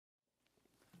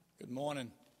Good morning.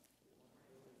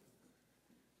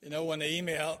 You know, when the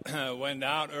email went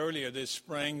out earlier this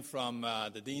spring from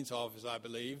the dean's office, I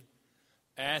believe,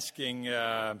 asking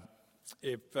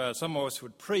if some of us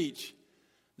would preach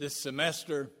this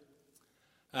semester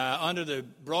under the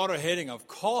broader heading of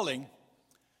calling,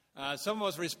 some of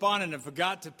us responded and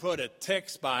forgot to put a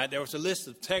text by it. There was a list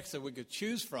of texts that we could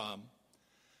choose from.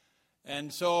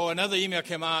 And so another email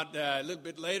came out a little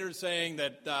bit later saying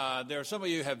that there are some of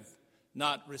you have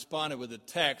not responded with a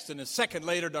text. And a second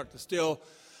later, Dr. Still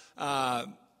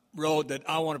wrote that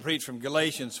I want to preach from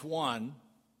Galatians 1.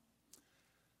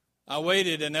 I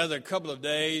waited another couple of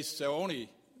days, so only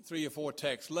 3 or 4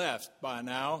 texts left by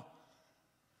now.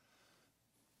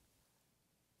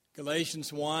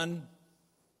 Galatians 1,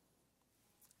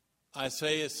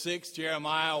 Isaiah 6,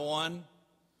 Jeremiah 1,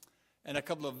 and a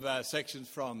couple of sections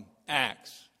from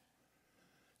Acts.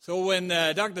 So when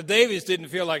Dr. Davis didn't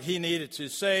feel like he needed to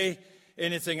say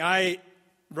anything, I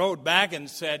wrote back and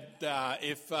said,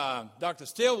 if Dr.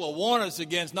 Still will warn us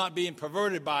against not being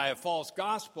perverted by a false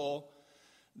gospel,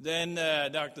 then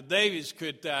Dr. Davis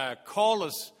could call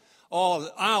us all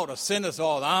out or send us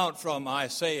all out from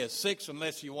Isaiah 6,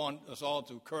 unless you want us all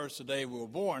to curse the day we were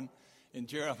born in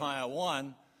Jeremiah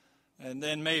 1. And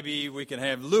then maybe we can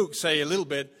have Luke say a little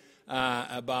bit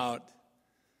about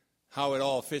how it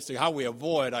all fits, how we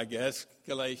avoid, I guess,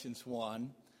 Galatians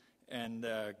 1 and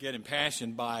get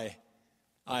impassioned by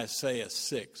Isaiah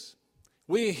 6.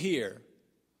 We're here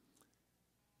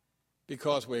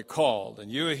because we're called,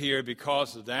 and you're here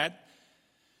because of that,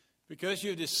 because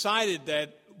you've decided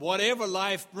that whatever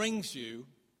life brings you,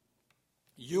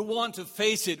 you want to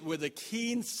face it with a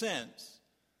keen sense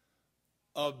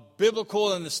of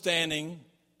biblical understanding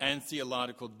and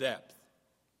theological depth.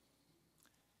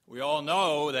 We all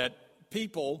know that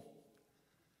people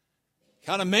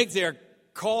kind of make their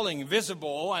calling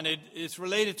visible, and it's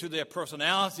related to their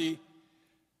personality.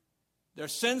 Their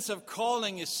sense of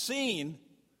calling is seen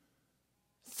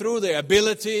through their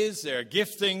abilities, their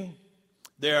gifting,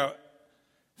 their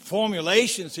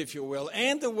formulations, if you will,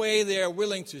 and the way they're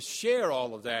willing to share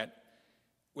all of that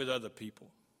with other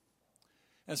people.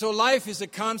 And so life is a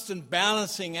constant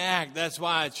balancing act. That's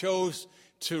why I chose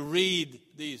to read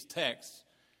these texts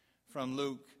from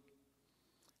Luke.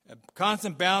 A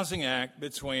constant balancing act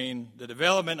between the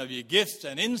development of your gifts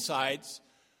and insights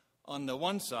on the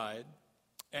one side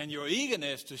and your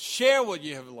eagerness to share what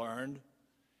you have learned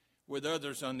with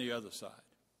others on the other side.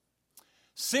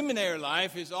 Seminary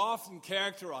life is often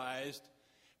characterized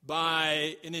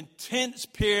by an intense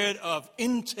period of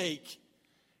intake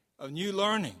of new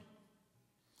learning,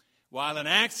 while an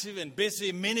active and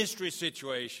busy ministry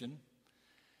situation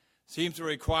seems to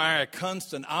require a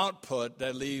constant output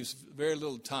that leaves very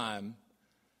little time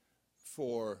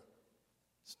for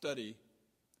study,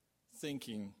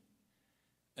 thinking,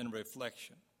 and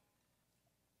reflection.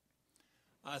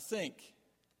 I think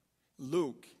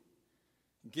Luke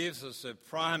gives us a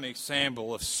prime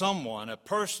example of someone, a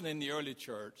person in the early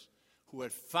church, who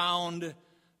had found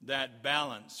that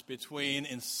balance between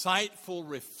insightful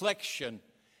reflection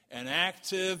and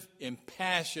active,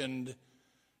 impassioned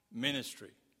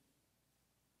ministry.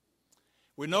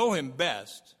 We know him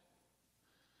best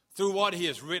through what he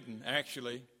has written,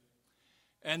 actually,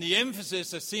 and the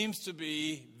emphasis that seems to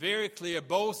be very clear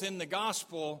both in the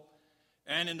gospel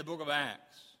and in the book of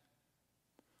Acts.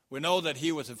 We know that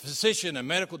he was a physician, a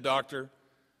medical doctor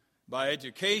by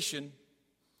education,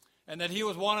 and that he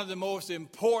was one of the most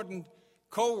important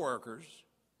co-workers,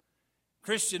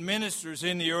 Christian ministers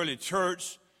in the early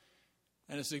church,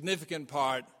 and a significant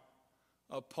part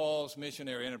of Paul's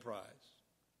missionary enterprise.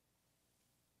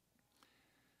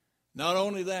 Not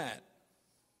only that,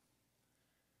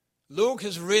 Luke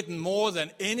has written more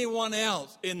than anyone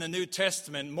else in the New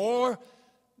Testament, more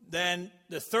than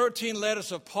the 13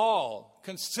 letters of Paul,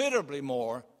 considerably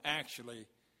more, actually,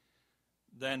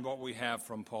 than what we have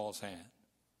from Paul's hand.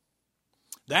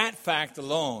 That fact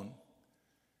alone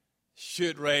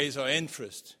should raise our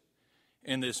interest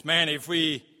in this man. If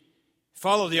we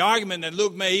follow the argument that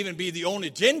Luke may even be the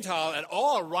only Gentile at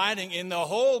all writing in the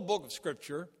whole book of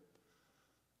Scripture,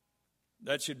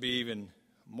 that should be even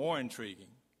more intriguing.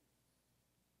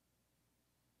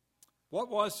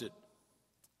 What was it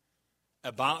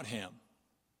about him?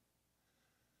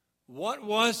 What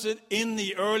was it in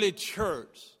the early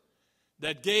church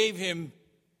that gave him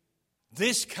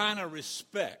this kind of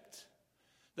respect,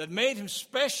 that made him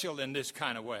special in this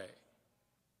kind of way?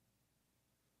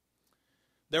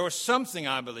 There was something,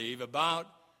 I believe, about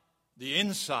the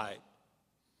insight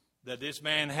that this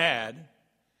man had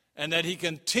and that he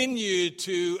continued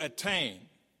to attain.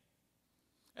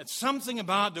 And something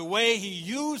about the way he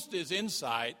used his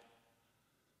insight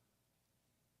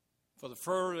for the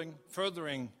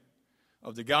furthering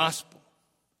of the gospel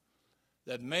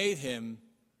that made him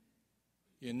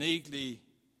uniquely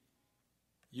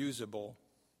usable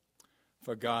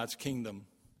for God's kingdom,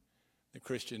 the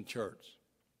Christian church.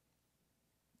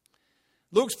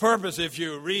 Luke's purpose, if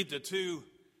you read the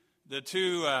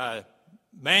two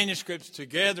manuscripts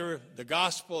together, the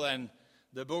Gospel and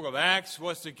the book of Acts,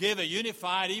 was to give a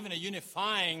unified, even a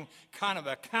unifying kind of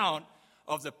account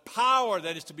of the power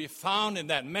that is to be found in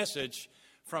that message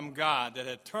from God that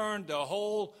had turned the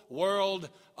whole world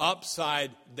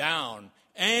upside down.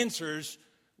 Answers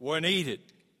were needed.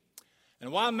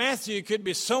 And while Matthew could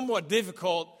be somewhat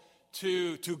difficult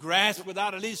to grasp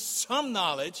without at least some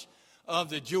knowledge of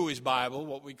the Jewish Bible,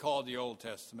 what we call the Old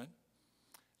Testament,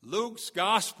 Luke's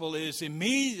gospel is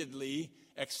immediately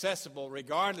accessible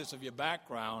regardless of your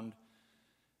background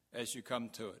as you come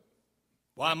to it.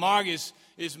 While Mark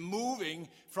is moving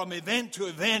from event to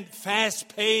event,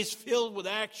 fast-paced, filled with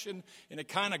action in a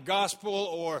kind of gospel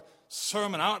or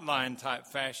sermon outline type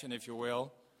fashion, if you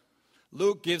will,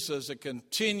 Luke gives us a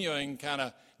continuing kind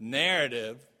of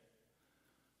narrative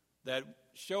that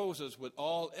shows us with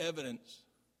all evidence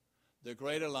the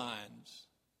greater lines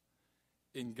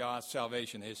in God's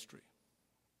salvation history.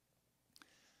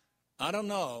 I don't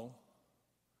know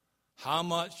how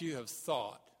much you have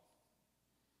thought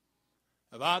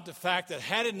about the fact that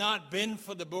had it not been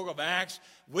for the book of Acts,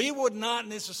 we would not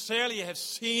necessarily have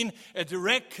seen a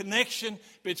direct connection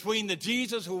between the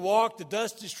Jesus who walked the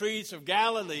dusty streets of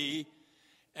Galilee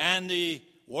and the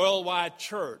worldwide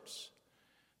church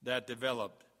that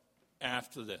developed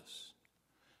after this.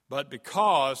 But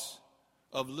because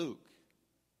of Luke,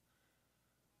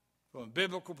 from a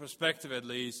biblical perspective at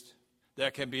least,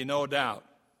 there can be no doubt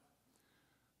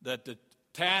that the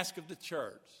task of the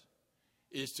church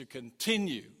is to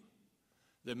continue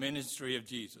the ministry of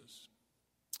Jesus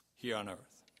here on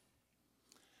earth.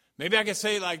 Maybe I can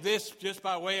say it like this, just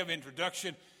by way of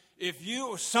introduction. If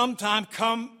you sometime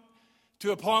come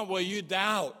to a point where you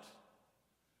doubt,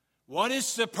 what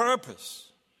is the purpose?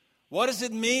 What does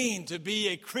it mean to be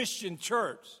a Christian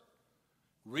church?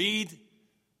 Read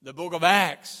the book of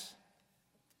Acts.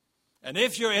 And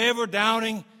if you're ever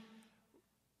doubting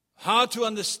how to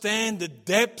understand the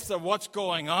depth of what's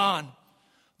going on,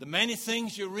 the many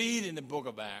things you read in the book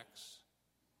of Acts,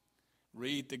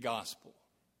 read the Gospel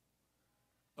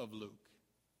of Luke.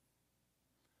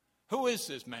 Who is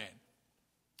this man?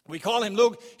 We call him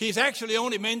Luke. He's actually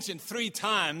only mentioned 3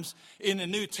 times in the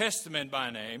New Testament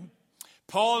by name.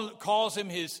 Paul calls him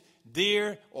his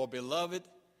dear or beloved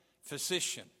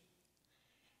physician,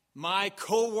 my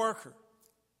co-worker.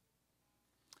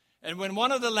 And when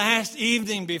one of the last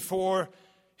evening before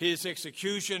his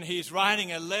execution, he's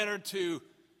writing a letter to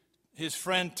his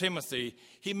friend Timothy,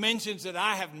 he mentions that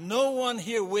I have no one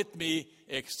here with me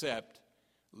except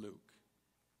Luke.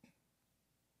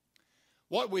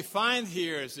 What we find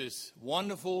here is this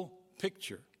wonderful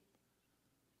picture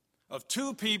of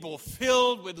 2 people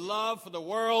filled with love for the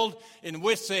world in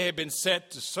which they have been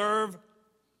set to serve,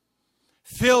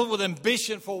 filled with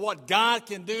ambition for what God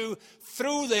can do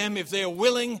through them if they are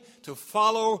willing to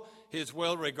follow His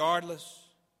will regardless,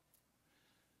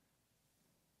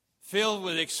 filled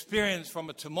with experience from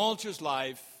a tumultuous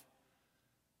life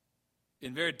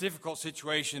in very difficult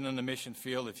situation in the mission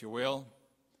field, if you will,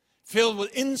 filled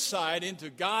with insight into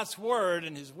God's Word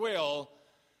and His will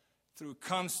through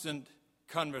constant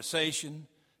conversation,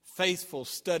 faithful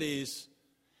studies,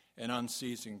 and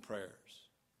unceasing prayers.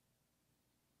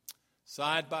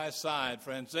 Side by side,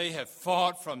 friends, they have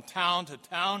fought from town to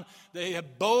town. They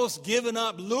have both given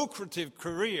up lucrative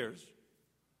careers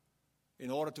in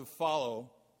order to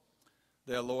follow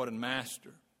their Lord and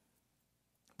Master.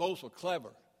 Both were clever,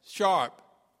 sharp,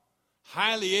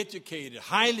 highly educated,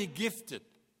 highly gifted.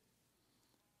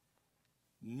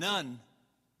 None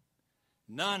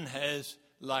has,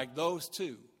 like those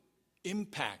 2,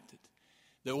 impacted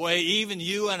the way even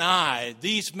you and I,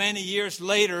 these many years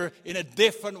later, in a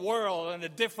different world, in a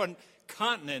different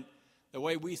continent, the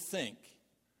way we think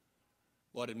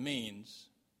what it means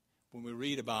when we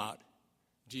read about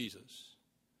Jesus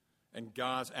and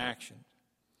God's action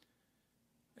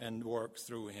and work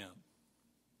through Him.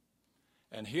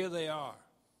 And here they are.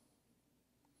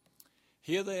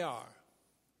 Here they are,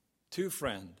 2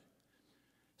 friends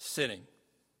sitting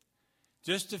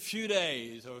just a few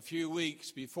days or a few weeks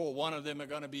before one of them are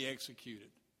going to be executed.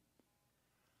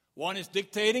 One is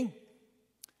dictating,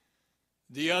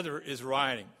 the other is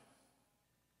writing.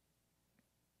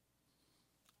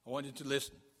 I want you to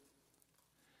listen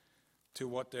to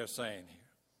what they're saying here.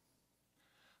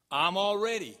 I'm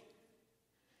already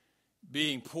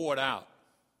being poured out.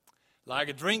 like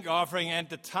a drink offering, and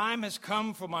the time has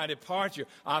come for my departure.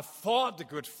 I've fought the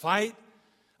good fight.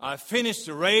 I've finished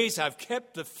the race. I've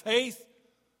kept the faith.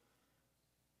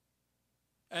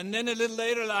 And then a little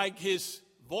later, like his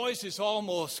voice is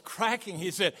almost cracking,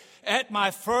 he said, at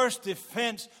my first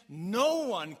defense, no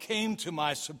one came to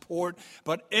my support,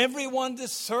 but everyone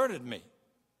deserted me.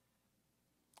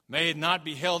 May it not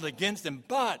be held against them,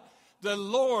 but the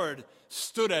Lord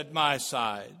stood at my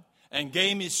side and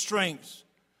gave me strength,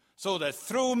 so that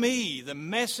through me the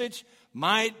message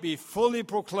might be fully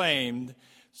proclaimed,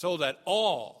 so that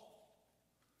all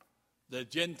the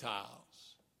Gentiles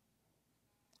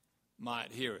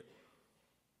might hear it.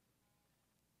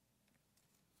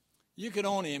 You can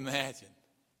only imagine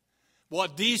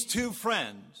what these two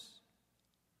friends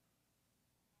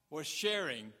were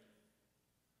sharing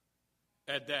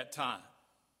at that time.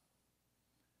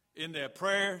 In their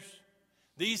prayers,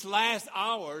 these last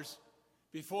hours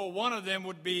before one of them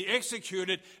would be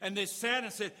executed, and they sat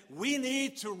and said, we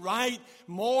need to write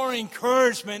more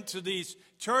encouragement to these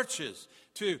churches,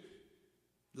 to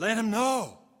let them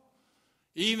know.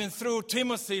 Even through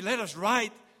Timothy, let us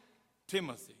write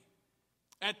Timothy.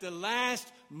 At the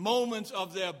last moments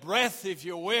of their breath, if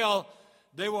you will,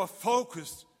 they were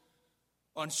focused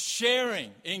on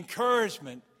sharing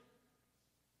encouragement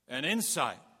and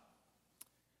insight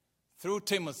through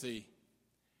Timothy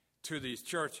to these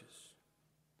churches.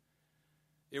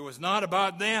 It was not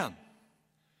about them.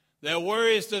 Their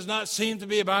worries does not seem to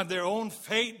be about their own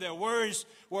fate. Their worries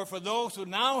were for those who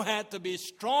now had to be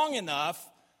strong enough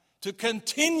to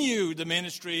continue the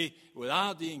ministry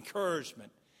without the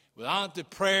encouragement, without the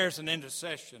prayers and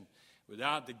intercession,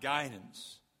 without the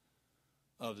guidance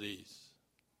of these.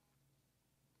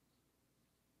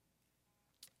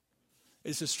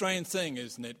 It's a strange thing,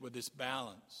 isn't it, with this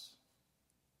balance.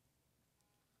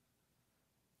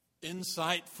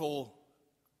 Insightful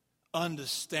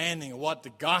understanding of what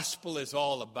the gospel is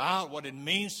all about, what it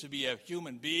means to be a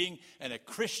human being and a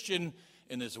Christian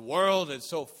in this world that's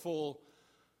so full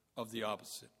of the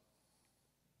opposite.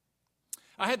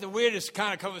 I had the weirdest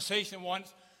kind of conversation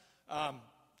once.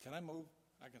 Can I move?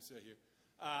 I can sit here.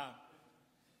 I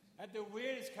had the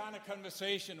weirdest kind of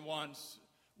conversation once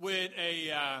with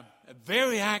a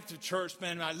very active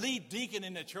churchman, my lead deacon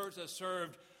in the church that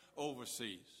served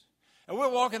overseas. And we're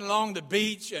walking along the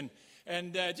beach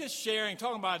and just sharing,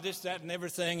 talking about this, that, and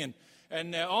everything,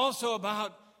 and also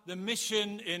about the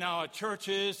mission in our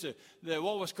churches,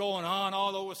 what was going on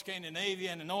all over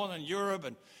Scandinavia and Northern Europe,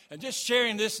 and just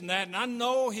sharing this and that. And I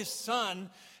know his son,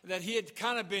 that he had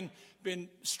kind of been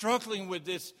struggling with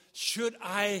this. Should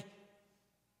I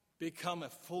become a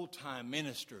full-time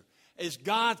minister? Is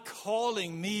God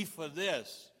calling me for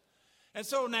this? And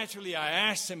so naturally I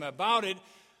asked him about it,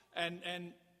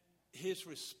 and his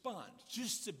response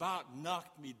just about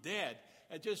knocked me dead.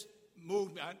 It just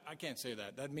moved me. I can't say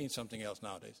that. That means something else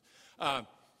nowadays.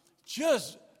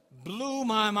 Just blew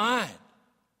my mind.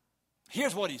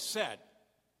 Here's what he said.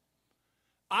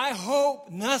 I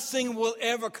hope nothing will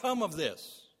ever come of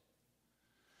this.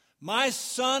 My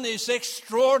son is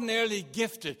extraordinarily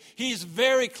gifted. He's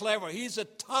very clever. He's the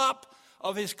top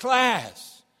of his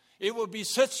class. It would be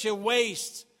such a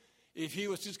waste if he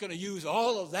was just going to use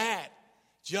all of that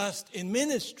just in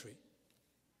ministry.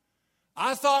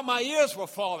 I thought my ears were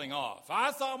falling off.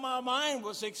 I thought my mind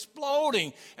was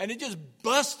exploding, and it just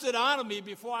busted out of me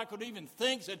before I could even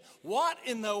think. Said, what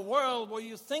in the world were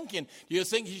you thinking? Do you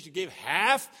think he should give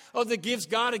half of the gifts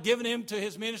God had given him to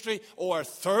his ministry, or a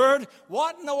third?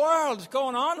 What in the world is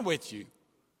going on with you?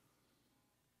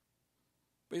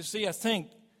 But you see, I think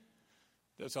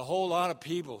there's a whole lot of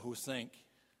people who think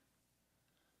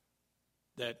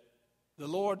that the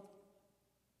Lord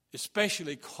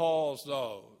especially calls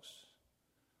those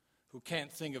who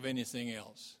can't think of anything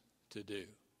else to do.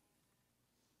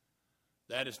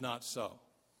 That is not so.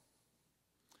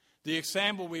 The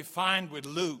example we find with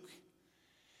Luke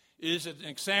is an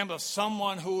example of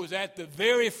someone who was at the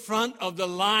very front of the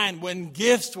line when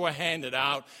gifts were handed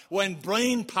out, when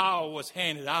brain power was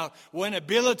handed out, when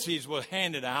abilities were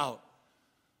handed out.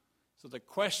 So the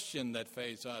question that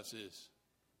faces us is,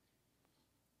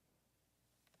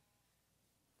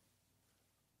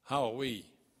 how are we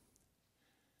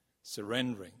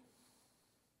surrendering?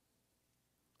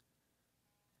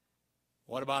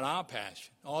 What about our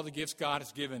passion? All the gifts God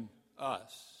has given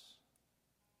us.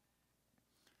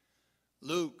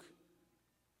 Luke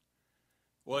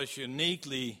was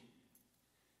uniquely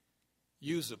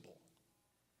usable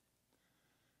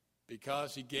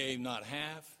because he gave not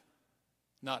half,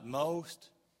 not most,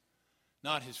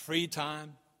 not his free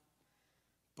time,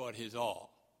 but his all.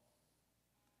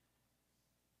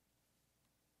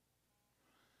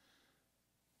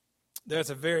 There's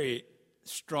a very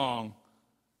strong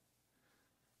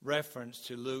reference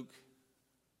to Luke.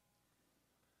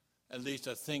 At least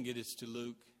I think it is to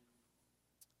Luke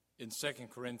in 2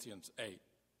 Corinthians 8.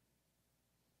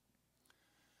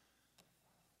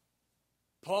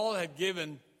 Paul had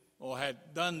given or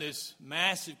had done this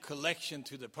massive collection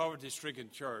to the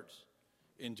poverty-stricken church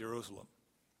in Jerusalem.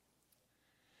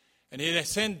 And he had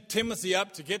sent Timothy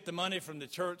up to get the money from the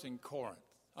church in Corinth.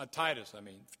 Titus,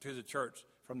 to the church,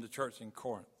 from the church in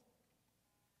Corinth.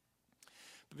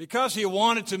 But because he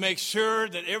wanted to make sure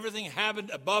that everything happened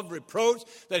above reproach,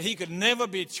 that he could never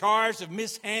be charged of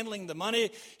mishandling the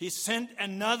money, he sent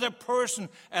another person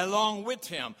along with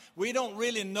him. We don't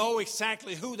really know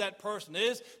exactly who that person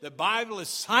is. The Bible is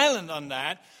silent on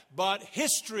that. But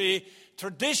history,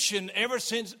 tradition, ever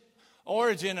since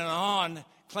origin and on,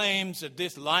 claims that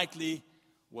this likely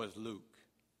was Luke.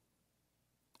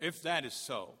 If that is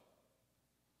so,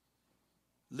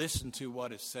 listen to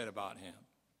what is said about him.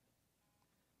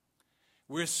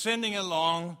 We're sending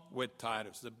along with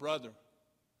Titus, the brother,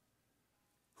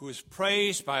 who is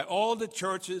praised by all the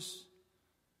churches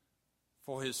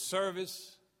for his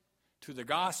service to the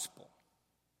gospel.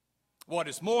 What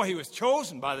is more, he was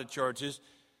chosen by the churches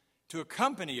to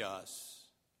accompany us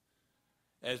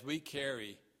as we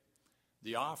carry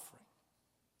the offering.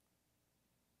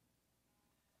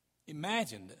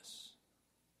 Imagine this.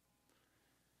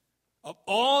 Of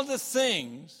all the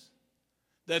things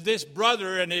that this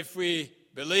brother, and if we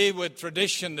believe with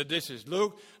tradition that this is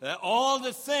Luke, that all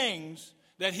the things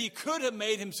that he could have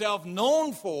made himself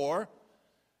known for,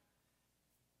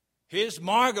 his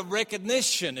mark of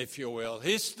recognition, if you will,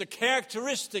 the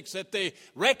characteristics that they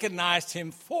recognized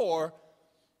him for,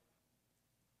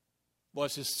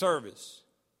 was his service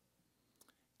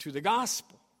to the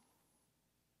gospel.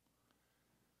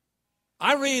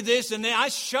 I read this and I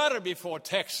shudder before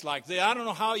texts like this. I don't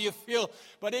know how you feel,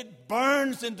 but it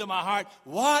burns into my heart.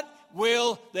 What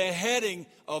will the heading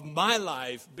of my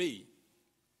life be?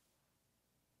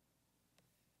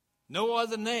 No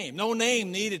other name. No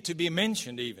name needed to be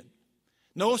mentioned even.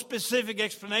 No specific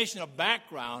explanation of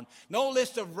background. No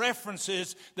list of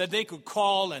references that they could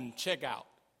call and check out.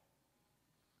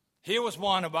 Here was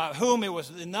one about whom it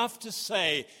was enough to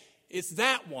say, it's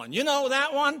that one. You know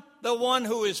that one? The one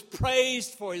who is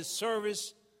praised for his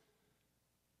service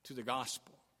to the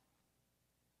gospel.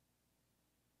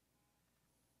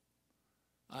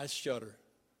 I shudder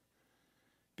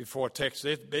before text.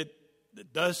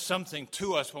 It does something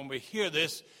to us when we hear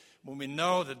this, when we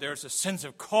know that there's a sense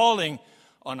of calling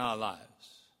on our lives.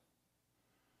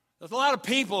 There's a lot of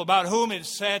people about whom it's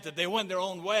said that they went their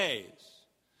own ways.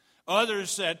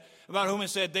 Others said, about whom it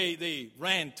said they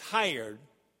ran tired.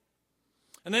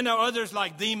 And then there are others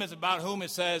like Demas about whom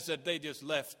it says that they just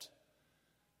left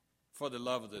for the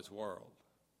love of this world.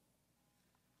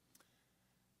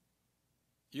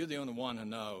 You're the only one who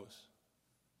knows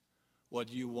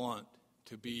what you want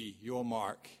to be your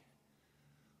mark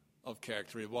of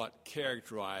character, what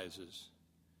characterizes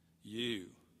you,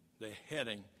 the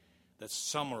heading that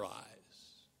summarizes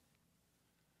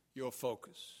your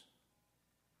focus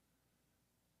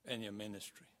and your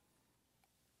ministry.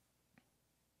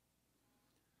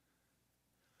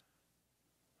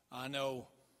 I know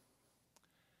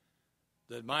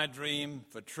that my dream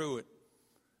for Truett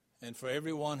and for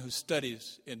everyone who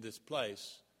studies in this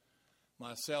place,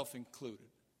 myself included,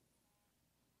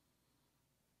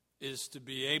 is to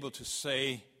be able to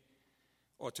say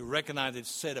or to recognize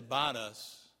it's said about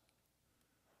us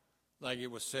like it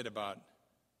was said about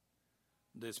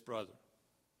this brother.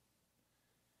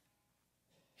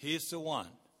 He is the one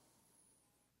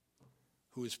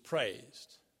who is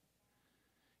praised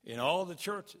in all the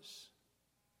churches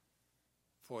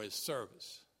for his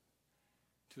service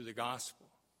to the gospel.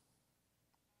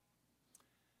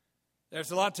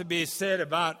 There's a lot to be said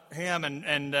about him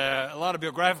and a lot of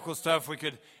biographical stuff we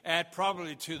could add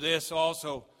probably to this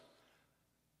also.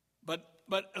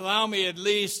 But allow me at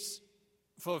least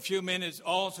for a few minutes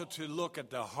also to look at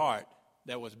the heart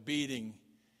that was beating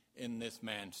in this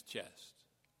man's chest.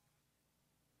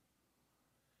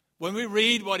 When we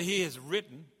read what he has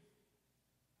written,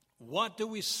 what do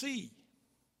we see?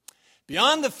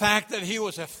 Beyond the fact that he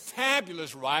was a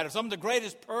fabulous writer, some of the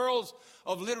greatest pearls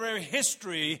of literary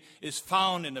history is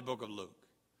found in the book of Luke.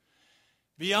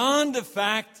 Beyond the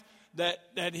fact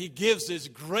that he gives this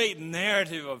great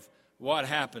narrative of what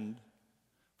happened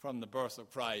from the birth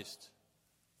of Christ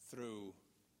through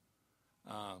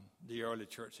the early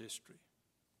church history.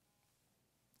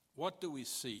 What do we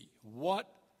see? What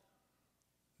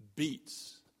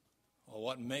beats, or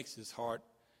what makes his heart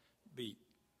beat?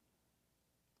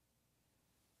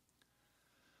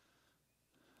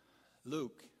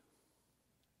 Luke.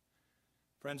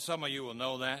 Friends, some of you will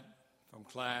know that from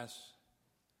class,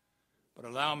 but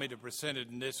allow me to present it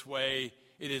in this way.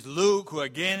 It is Luke who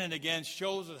again and again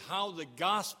shows us how the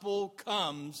gospel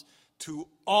comes to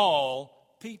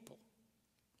all people.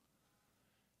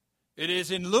 It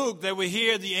is in Luke that we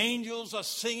hear the angels are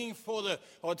singing to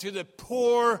the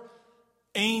poor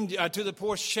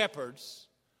shepherds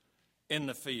in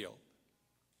the field.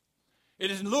 It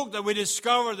is in Luke that we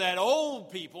discover that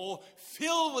old people,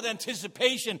 filled with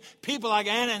anticipation, people like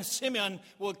Anna and Simeon,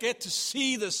 will get to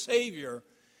see the Savior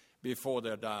before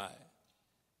they die.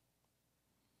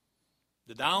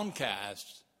 The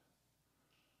downcast,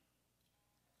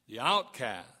 the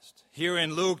outcast. Here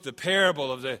in Luke, the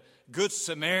parable of the Good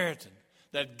Samaritan,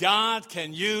 that God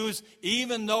can use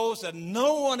even those that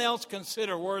no one else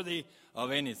consider worthy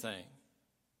of anything.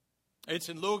 It's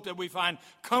in Luke that we find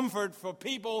comfort for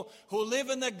people who live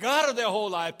in the gutter their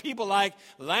whole life. People like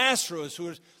Lazarus, who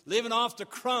is living off the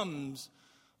crumbs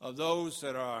of those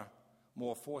that are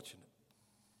more fortunate.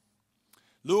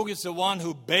 Luke is the one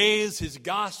who bathes his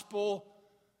gospel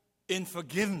in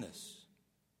forgiveness.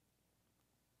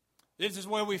 This is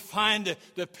where we find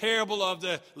the parable of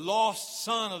the lost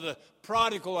son, of the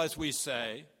prodigal, as we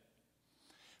say,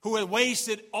 who had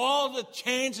wasted all the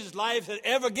chances life had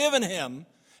ever given him,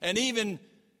 and even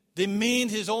demeaned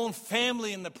his own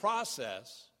family in the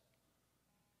process.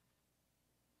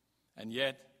 And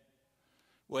yet,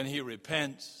 when he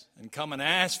repents and comes and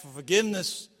asks for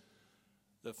forgiveness,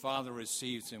 the Father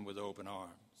receives him with open arms.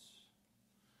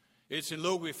 It's in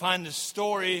Luke we find the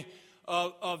story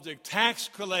of the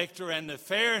tax collector and the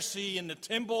Pharisee in the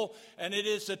temple, and it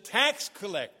is the tax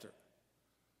collector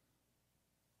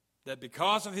that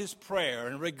because of his prayer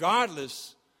and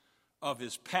regardless of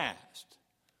his past,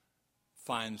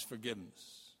 finds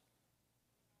forgiveness.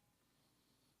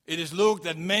 It is Luke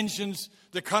that mentions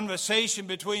the conversation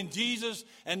between Jesus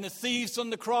and the thieves on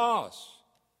the cross.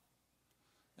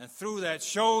 And through that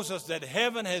shows us that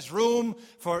heaven has room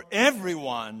for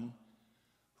everyone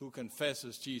who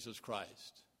confesses Jesus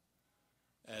Christ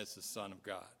as the Son of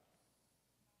God.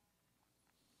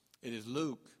 It is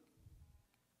Luke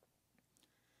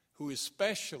who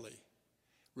especially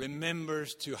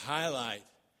remembers to highlight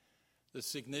the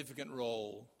significant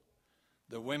role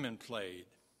the women played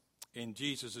in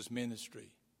Jesus' ministry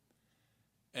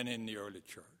and in the early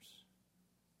church.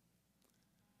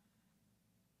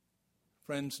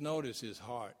 Friends, notice his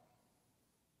heart.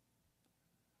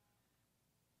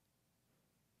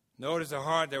 Notice the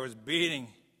heart that was beating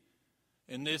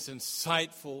in this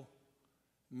insightful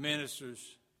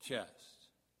minister's chest.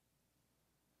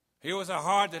 Here was a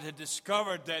heart that had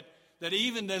discovered that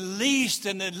even the least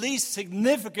and the least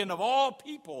significant of all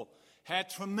people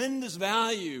had tremendous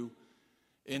value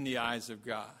in the eyes of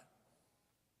God.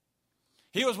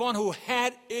 He was one who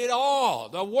had it all.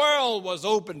 The world was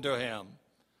open to him,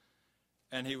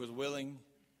 and he was willing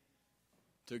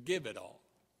to give it all.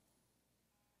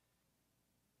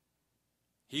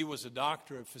 He was a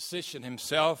doctor, a physician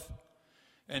himself,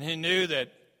 and he knew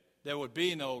that there would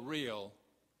be no real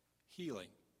healing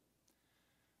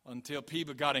until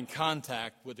people got in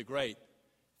contact with the great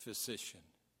physician,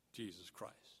 Jesus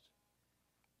Christ.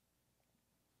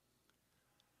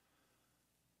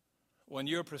 When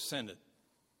you're presented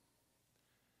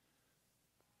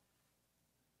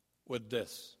with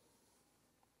this,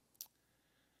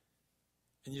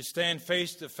 and you stand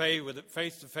face to face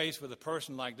with a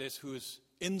person like this whose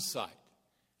insight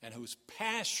and whose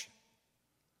passion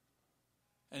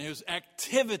and whose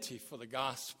activity for the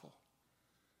gospel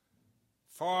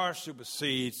far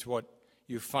supersedes what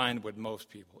you find with most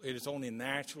people. It is only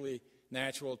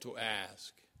natural to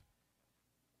ask,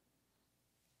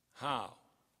 how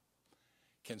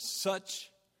can such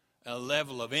a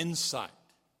level of insight,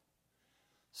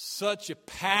 such a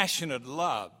passionate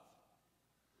love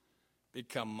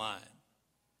become mine?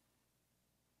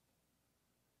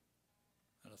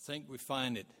 And I think we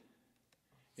find it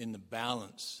in the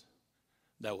balance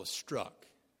that was struck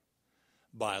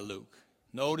by Luke.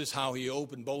 Notice how he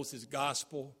opened both his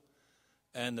gospel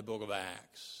and the book of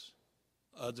Acts.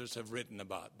 Others have written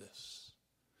about this.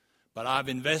 But I've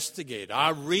investigated,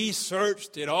 I've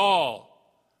researched it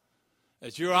all.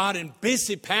 As you're out in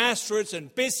busy pastorates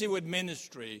and busy with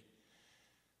ministry,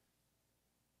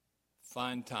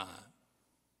 find time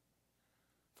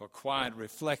for quiet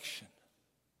reflection.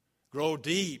 Grow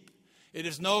deep. It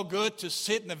is no good to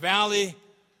sit in the valley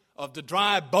of the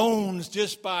dry bones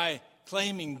just by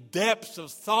claiming depths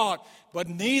of thought, but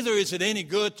neither is it any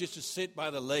good just to sit by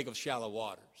the lake of shallow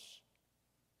waters.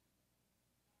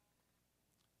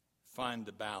 Find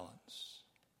the balance.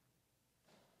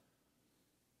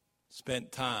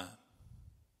 Spend time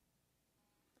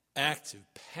active,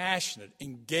 passionate,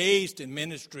 engaged in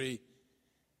ministry,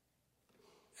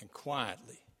 and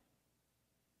quietly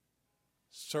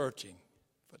searching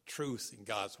for truth in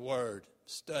God's Word,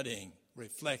 studying,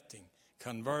 reflecting,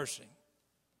 conversing.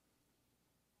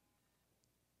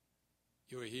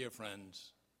 You are here,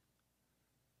 friends,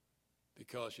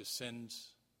 because you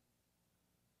sense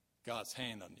God's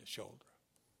hand on your shoulder.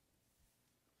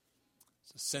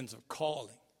 It's a sense of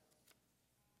calling.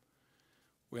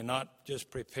 We're not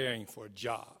just preparing for a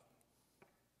job.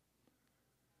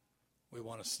 We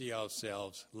want to see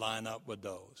ourselves line up with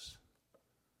those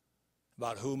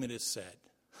about whom it is said.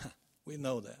 We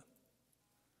know them.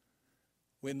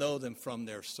 We know them from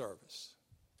their service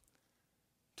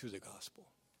to the gospel.